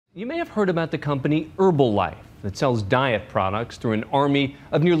You may have heard about the company Herbalife that sells diet products through an army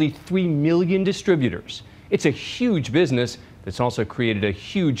of nearly 3 million distributors. It's a huge business that's also created a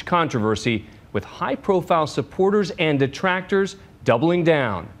huge controversy, with high-profile supporters and detractors doubling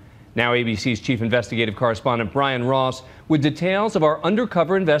down. Now ABC's chief investigative correspondent Brian Ross with details of our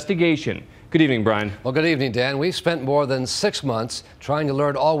undercover investigation. Good evening, Brian. Well, good evening, Dan. We spent more than 6 months trying to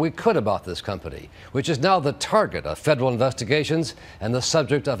learn all we could about this company, which is now the target of federal investigations and the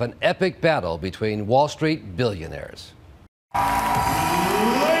subject of an epic battle between Wall Street billionaires.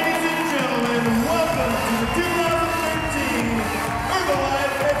 Ladies and gentlemen, welcome to the 2013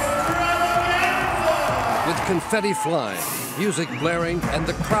 Herbalife Extravaganza! With confetti flying, music blaring, and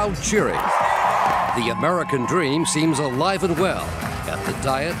the crowd cheering, the American dream seems alive and well at the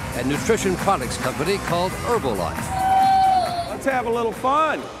diet and nutrition products company called Herbalife. Let's have a little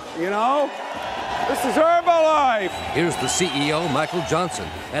fun, you know? This is Herbalife! Here's the CEO, Michael Johnson,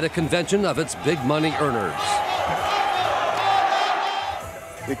 at a convention of its big money earners.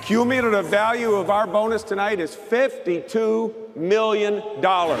 The cumulative value of our bonus tonight is $52 million.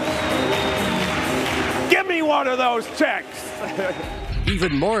 Give me one of those checks!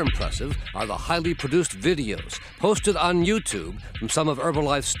 Even more impressive are the highly produced videos posted on YouTube from some of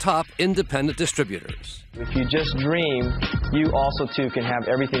Herbalife's top independent distributors. If you just dream, you also too can have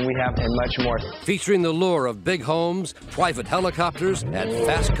everything we have and much more. Featuring the lure of big homes, private helicopters, and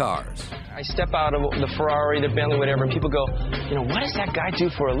fast cars. I step out of the Ferrari, the Bentley, whatever, and people go, you know, what does that guy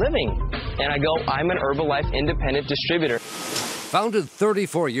do for a living? And I go, I'm an Herbalife independent distributor. Founded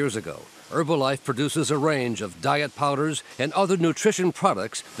 34 years ago, Herbalife produces a range of diet powders and other nutrition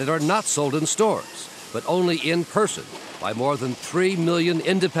products that are not sold in stores, but only in person by more than 3 million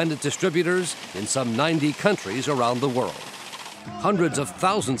independent distributors in some 90 countries around the world. Hundreds of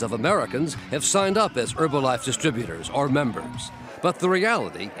thousands of Americans have signed up as Herbalife distributors or members. But the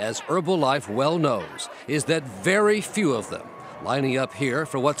reality, as Herbalife well knows, is that very few of them lining up here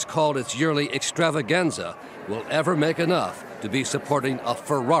for what's called its yearly extravaganza will ever make enough to be supporting a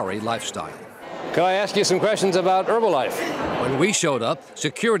Ferrari lifestyle. Can I ask you some questions about Herbalife? When we showed up,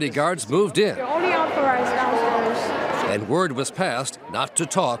 security guards moved in. You're only authorized downstairs. And word was passed not to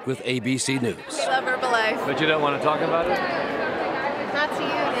talk with ABC News. We love Herbalife. But you don't want to talk about it? Not to you.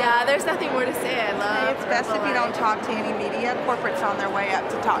 Yeah, there's nothing more to say. I love It's best if you don't talk to any media. Corporate's on their way up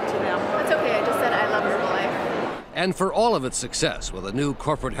to talk to them. That's okay. I just said I love Herbalife. And for all of its success with a new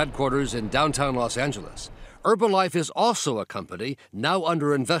corporate headquarters in downtown Los Angeles, Herbalife is also a company now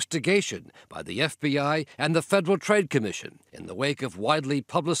under investigation by the FBI and the Federal Trade Commission in the wake of widely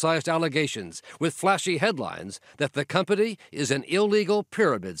publicized allegations with flashy headlines that the company is an illegal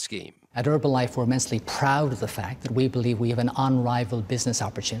pyramid scheme. At Herbalife, we're immensely proud of the fact that we believe we have an unrivaled business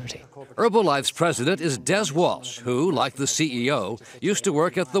opportunity. Herbalife's president is Des Walsh, who, like the CEO, used to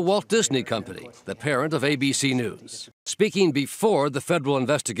work at the Walt Disney Company, the parent of ABC News. Speaking before the federal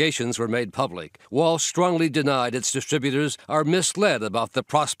investigations were made public, Walsh strongly denied its distributors are misled about the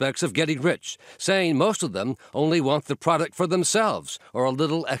prospects of getting rich, saying most of them only want the product for themselves or a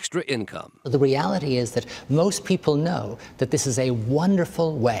little extra income. The reality is that most people know that this is a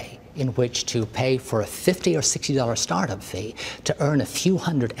wonderful way in which to pay for a $50 or $60 startup fee to earn a few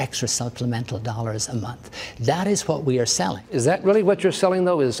hundred extra supplemental dollars a month. That is what we are selling. Is that really what you're selling,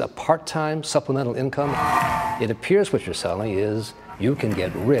 though, is a part-time supplemental income? It appears what you're selling is you can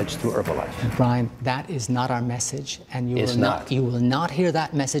get rich through Herbalife. Brian, that is not our message, and you will not hear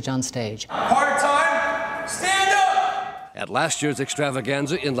that message on stage. Part-time, stand up! At last year's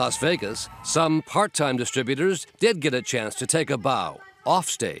extravaganza in Las Vegas, some part-time distributors did get a chance to take a bow off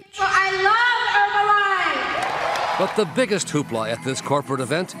stage. I love Herbalife! But the biggest hoopla at this corporate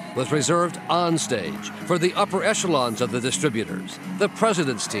event was reserved on stage for the upper echelons of the distributors, the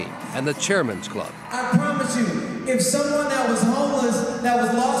president's team, and the chairman's club. I promise you, if someone that was homeless, that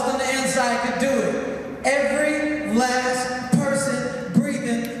was lost on the inside could do it, every last person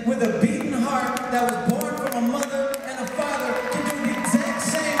breathing with a beating heart that was born from a mother and a father can do the exact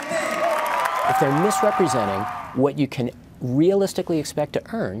same thing. If they're misrepresenting what you can realistically expect to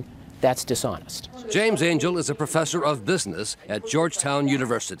earn, that's dishonest. James Angel is a professor of business at Georgetown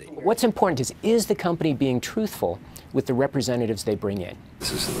University. What's important is the company being truthful with the representatives they bring in?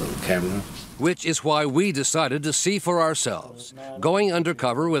 This is a little camera. Which is why we decided to see for ourselves, going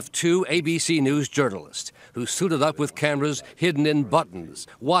undercover with 2 ABC News journalists who suited up with cameras hidden in buttons,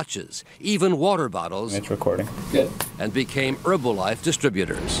 watches, even water bottles. It's recording. Good. And became Herbalife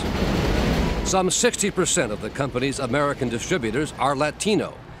distributors. Some 60% of the company's American distributors are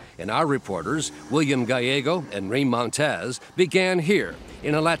Latino, and our reporters, William Gallego and Reem Montaz, began here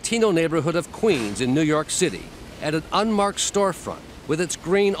in a Latino neighborhood of Queens in New York City at an unmarked storefront with its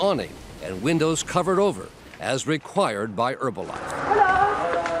green awning and windows covered over, as required by Herbalife.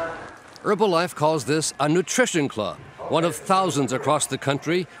 Herbalife calls this a nutrition club, one of thousands across the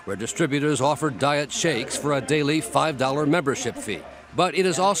country where distributors offer diet shakes for a daily $5 membership fee. But it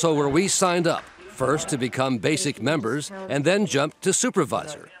is also where we signed up, first to become basic members and then jumped to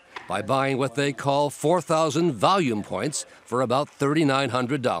supervisor by buying what they call 4,000 volume points for about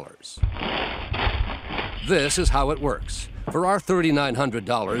 $3,900. This is how it works. For our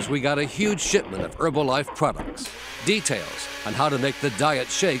 $3,900, we got a huge shipment of Herbalife products, details on how to make the diet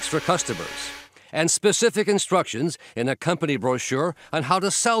shakes for customers, and specific instructions in a company brochure on how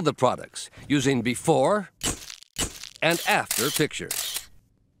to sell the products using before and after pictures.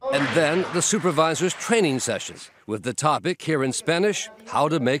 And then the supervisor's training sessions with the topic here in Spanish, how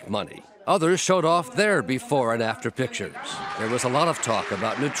to make money. Others showed off their before and after pictures. There was a lot of talk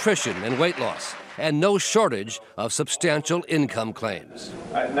about nutrition and weight loss, and no shortage of substantial income claims.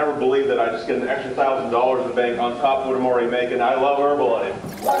 I never believed that I just get an extra $1,000 in the bank on top of what I'm already making. I love Herbalife.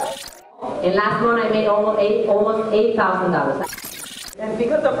 In last month, I made almost $8,000. And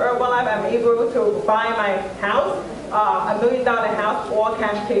because of Herbalife, I'm able to buy my house, $1 million house, all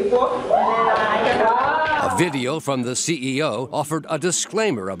cash paid for. And then I got a video from the CEO offered a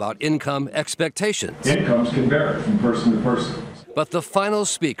disclaimer about income expectations. Incomes can vary from person to person. But the final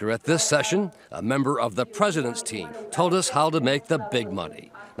speaker at this session, a member of the president's team, told us how to make the big money.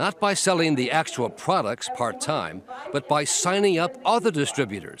 Not by selling the actual products part-time, but by signing up other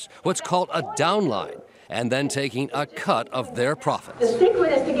distributors, what's called a downline, and then taking a cut of their profits. The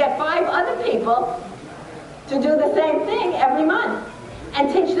secret is to get 5 other people to do the same thing every month,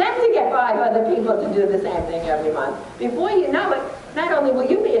 and teach them to get 5 other people to do the same thing every month. Before you know it, not only will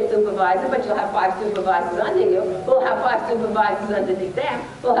you be a supervisor, but you'll have 5 supervisors under you. We'll have 5 supervisors underneath them.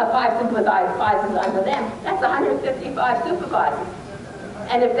 We'll have 5 supervisors under them. That's 155 supervisors.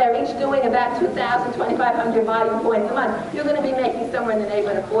 And if they're each doing about 2,000, 2,500 volume points a month, you're going to be making somewhere in the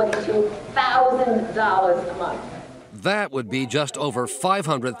neighborhood of $42,000 a month. That would be just over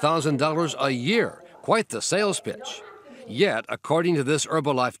 $500,000 a year. Quite the sales pitch. Yet, according to this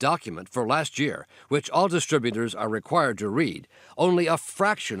Herbalife document for last year, which all distributors are required to read, only a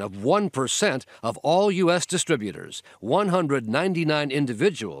fraction of 1% of all U.S. distributors, 199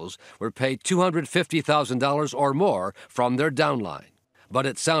 individuals, were paid $250,000 or more from their downline. But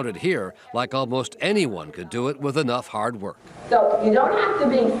it sounded here like almost anyone could do it with enough hard work. So you don't have to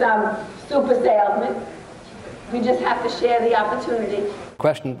be some super salesman. You just have to share the opportunity. The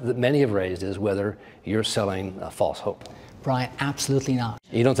question that many have raised is whether you're selling a false hope. Brian, absolutely not.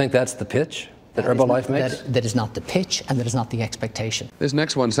 You don't think that's the pitch that Herbalife makes? That is not the pitch, and that is not the expectation. This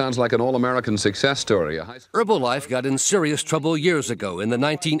next one sounds like an all-American success story. Herbalife got in serious trouble years ago in the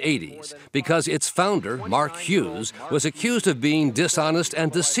 1980s because its founder, Mark Hughes, was accused of being dishonest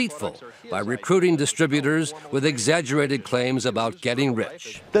and deceitful by recruiting distributors with exaggerated claims about getting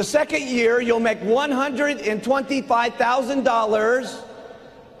rich. The second year, you'll make $125,000,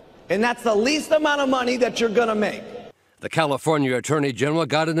 and that's the least amount of money that you're going to make. The California Attorney General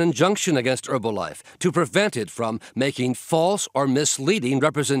got an injunction against Herbalife to prevent it from making false or misleading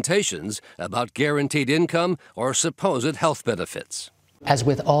representations about guaranteed income or supposed health benefits. As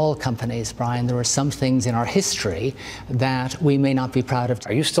with all companies, Brian, there are some things in our history that we may not be proud of.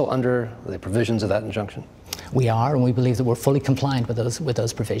 Are you still under the provisions of that injunction? We are, and we believe that we're fully compliant with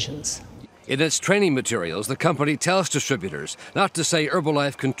those provisions. In its training materials, the company tells distributors not to say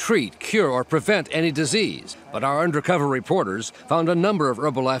Herbalife can treat, cure, or prevent any disease. But our undercover reporters found a number of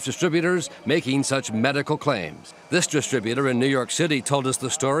Herbalife distributors making such medical claims. This distributor in New York City told us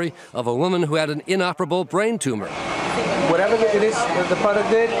the story of a woman who had an inoperable brain tumor. Whatever it is that the product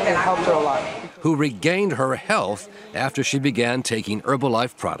did, it helped her a lot. Who regained her health after she began taking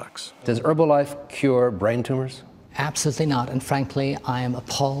Herbalife products. Does Herbalife cure brain tumors? Absolutely not, and frankly, I am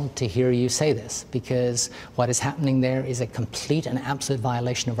appalled to hear you say this, because what is happening there is a complete and absolute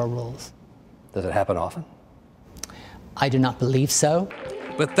violation of our rules. Does it happen often? I do not believe so.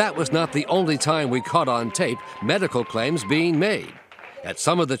 But that was not the only time we caught on tape medical claims being made. At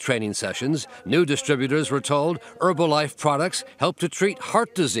some of the training sessions, new distributors were told Herbalife products help to treat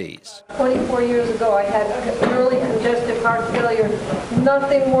heart disease. 24 years ago, I had early congestive heart failure.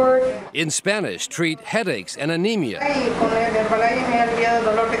 Nothing worked. In Spanish, treat headaches and anemia.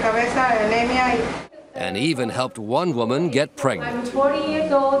 And even helped one woman get pregnant. I'm 40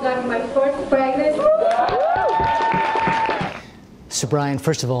 years old. I'm my first pregnancy. So Brian,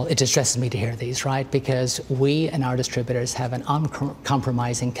 first of all, it distresses me to hear these, right? Because we and our distributors have an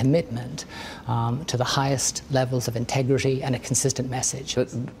uncompromising commitment to the highest levels of integrity and a consistent message. But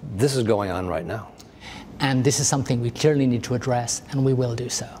this is going on right now. And this is something we clearly need to address, and we will do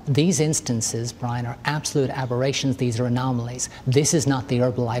so. These instances, Brian, are absolute aberrations. These are anomalies. This is not the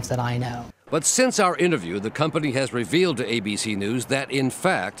Herbalife that I know. But since our interview, the company has revealed to ABC News that, in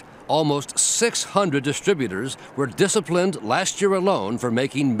fact, almost 600 distributors were disciplined last year alone for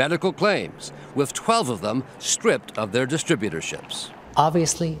making medical claims, with 12 of them stripped of their distributorships.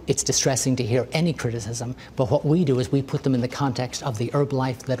 Obviously, it's distressing to hear any criticism, but what we do is we put them in the context of the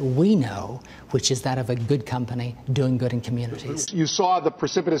Herbalife that we know, which is that of a good company doing good in communities. You saw the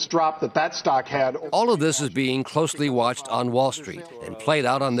precipitous drop that stock had. All of this is being closely watched on Wall Street and played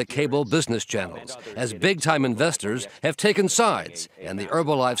out on the cable business channels, as big-time investors have taken sides, and the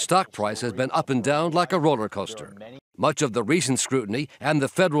Herbalife stock price has been up and down like a roller coaster. Much of the recent scrutiny and the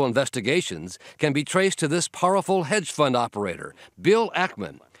federal investigations can be traced to this powerful hedge fund operator, Bill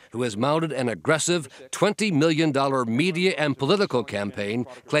Ackman, who has mounted an aggressive $20 million media and political campaign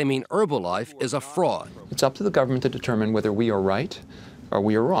claiming Herbalife is a fraud. It's up to the government to determine whether we are right or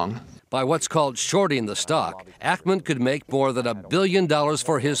we are wrong. By what's called shorting the stock, Ackman could make more than $1 billion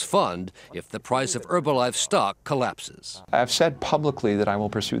for his fund if the price of Herbalife stock collapses. I've said publicly that I will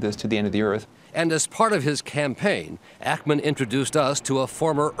pursue this to the end of the earth. And as part of his campaign, Ackman introduced us to a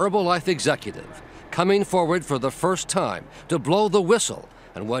former Herbalife executive, coming forward for the first time to blow the whistle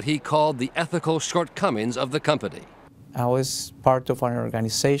on what he called the ethical shortcomings of the company. I was part of an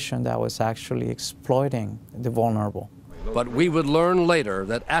organization that was actually exploiting the vulnerable. But we would learn later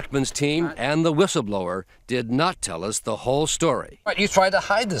that Ackman's team and the whistleblower did not tell us the whole story. You tried to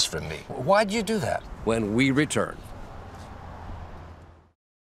hide this from me. Why'd you do that? When we return.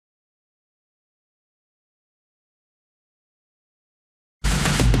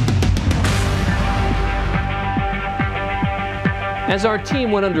 As our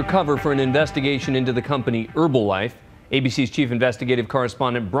team went undercover for an investigation into the company Herbalife, ABC's chief investigative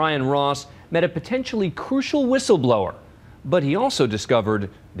correspondent Brian Ross met a potentially crucial whistleblower. But he also discovered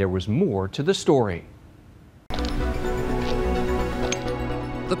there was more to the story. The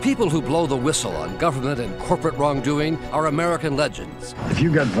people who blow the whistle on government and corporate wrongdoing are American legends. If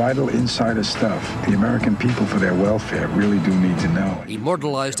you got vital insider stuff, the American people for their welfare really do need to know.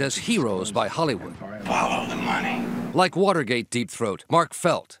 Immortalized as heroes by Hollywood. Follow the money. Like Watergate deep throat Mark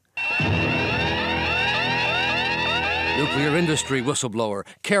Felt. Nuclear industry whistleblower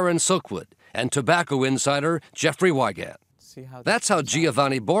Karen Silkwood. And tobacco insider Jeffrey Wygant. That's how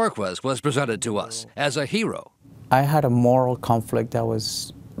Giovanni Borquez was presented to us, as a hero. I had a moral conflict that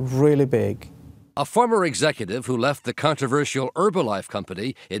was really big. A former executive who left the controversial Herbalife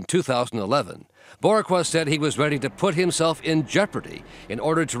company in 2011, Borquez said he was ready to put himself in jeopardy in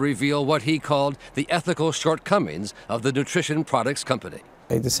order to reveal what he called the ethical shortcomings of the nutrition products company.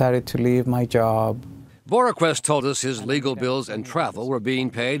 I decided to leave my job. Borquez told us his legal bills and travel were being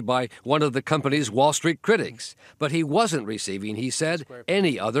paid by one of the company's Wall Street critics, but he wasn't receiving, he said,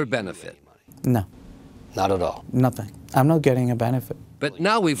 any other benefit. No. Not at all. Nothing. I'm not getting a benefit. But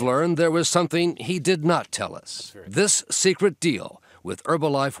now we've learned there was something he did not tell us. This secret deal with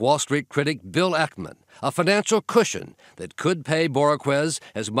Herbalife Wall Street critic Bill Ackman, a financial cushion that could pay Borquez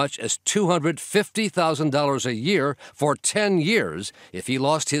as much as $250,000 a year for 10 years if he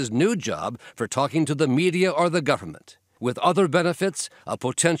lost his new job for talking to the media or the government. With other benefits, a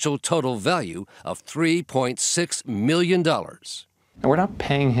potential total value of $3.6 million. And we're not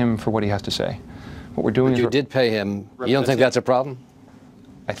paying him for what he has to say. What we're doing but is you did pay him. You don't think that's a problem?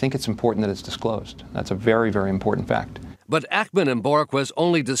 I think it's important that it's disclosed. That's a very, very important fact. But Ackman and Borquez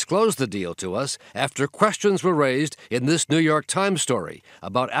only disclosed the deal to us after questions were raised in this New York Times story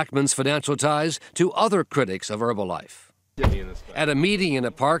about Ackman's financial ties to other critics of Herbalife. At a meeting in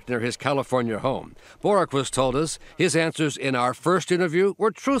a park near his California home, Borquez told us his answers in our first interview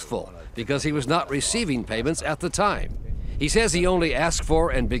were truthful because he was not receiving payments at the time. He says he only asked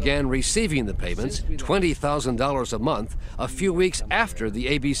for and began receiving the payments, $20,000 a month, a few weeks after the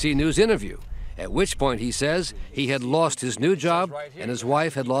ABC News interview, at which point he says he had lost his new job and his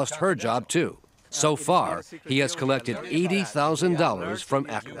wife had lost her job too. So far, he has collected $80,000 from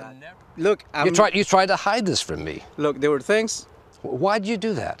Ackman. Look, you tried to hide this from me. Look, there were things. Why'd you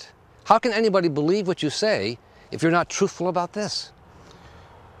do that? How can anybody believe what you say if you're not truthful about this?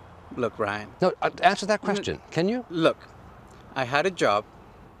 Look, Ryan. No, answer that question. Can you? Look, I had a job.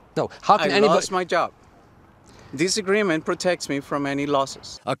 No, how can anybody... I lost my job. This agreement protects me from any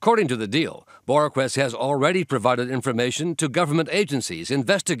losses. According to the deal, Borquez has already provided information to government agencies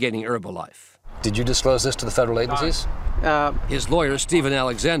investigating Herbalife. Did you disclose this to the federal agencies? His lawyer, Stephen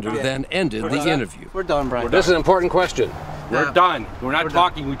Alexander, then ended the interview. We're done, Brian. This is an important question. We're done. We're not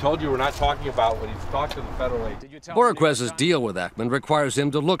talking. We told you we're not talking about what he's talked to the federal agency. Borquez's deal with Ackman requires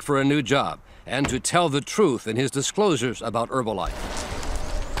him to look for a new job, and to tell the truth in his disclosures about Herbalife.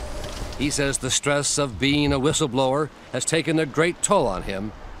 He says the stress of being a whistleblower has taken a great toll on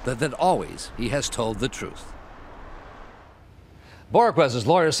him, that always he has told the truth. Boroquez's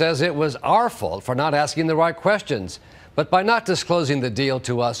lawyer says it was our fault for not asking the right questions. But by not disclosing the deal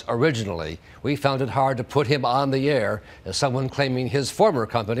to us originally, we found it hard to put him on the air as someone claiming his former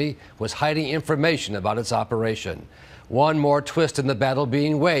company was hiding information about its operation. One more twist in the battle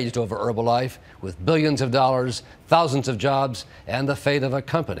being waged over Herbalife, with billions of dollars, thousands of jobs, and the fate of a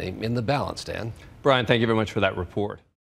company in the balance, Dan. Brian, thank you very much for that report.